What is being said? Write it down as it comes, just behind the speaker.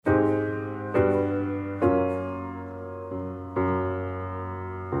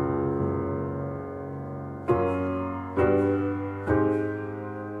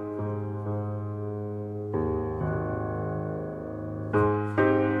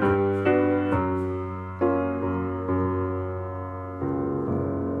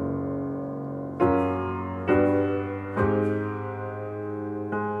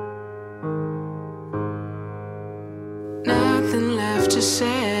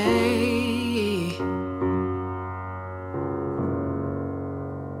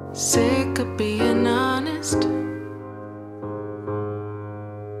sick of being honest.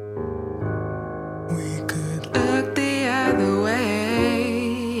 We could look the other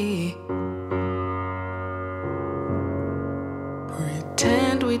way,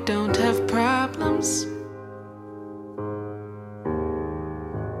 pretend we don't have problems.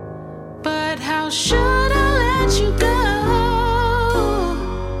 But how should I let you go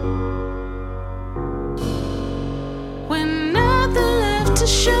when nothing left to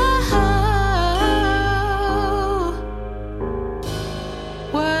show?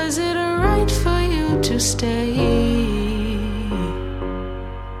 Was it right for you to stay?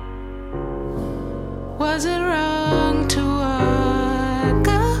 Was it wrong to walk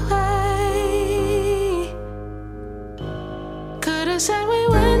away? Could have said we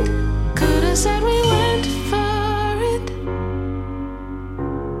went, could have said we went for it.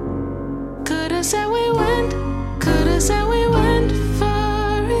 Could have said we went, could have said we went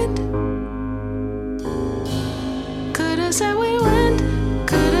for it. Could have said we went,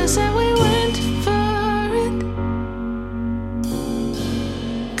 could have said we went for it.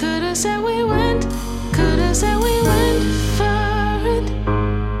 Could have said we went, could have said we went for it.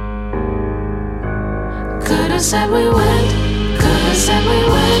 Could have said we went, could have said we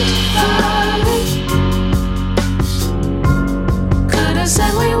went for it.